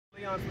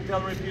Leon from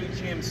Delray Buick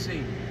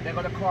GMC. They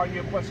got a car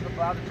you requested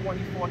about, the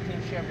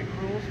 2014 Chevy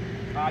Cruze.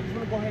 I just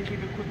want to go ahead and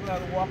give you a quick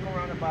little walk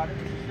around about it.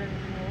 It's a Chevy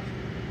Cruze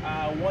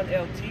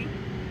 1LT.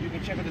 You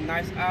can check out the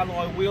nice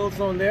alloy wheels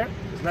on there.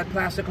 It's not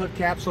plastic hood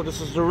cap, so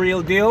this is the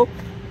real deal.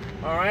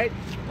 All right.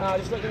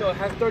 Just let you know, it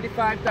has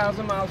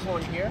 35,000 miles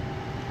on here.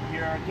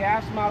 Your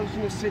gas mileage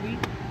in the city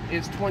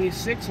is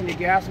 26, and your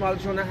gas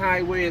mileage on the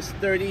highway is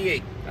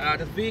 38.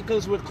 The vehicle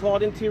is with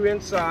cloth interior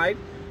inside.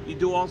 You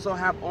do also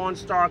have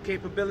OnStar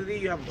capability.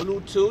 You have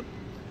Bluetooth.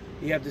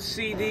 You have the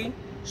CD.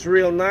 It's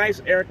real nice.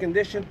 Air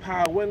conditioned,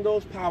 power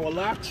windows, power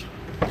locks.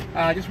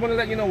 Just want to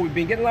let you know we've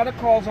been getting a lot of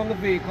calls on the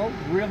vehicle.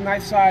 Real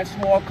nice size,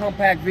 small,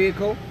 compact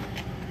vehicle.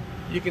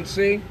 You can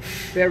see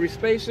very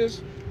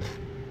spacious.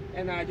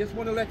 And I just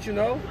want to let you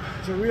know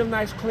it's a real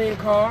nice, clean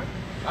car.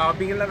 I'll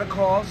be getting a lot of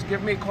calls.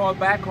 Give me a call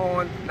back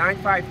on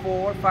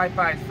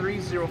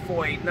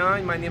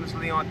 954-553-0489. My name is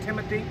Leon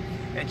Timothy.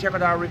 And check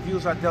out our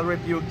reviews at Delray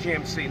Buick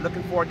GMC.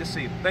 Looking forward to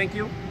see you. Thank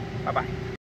you. Bye-bye.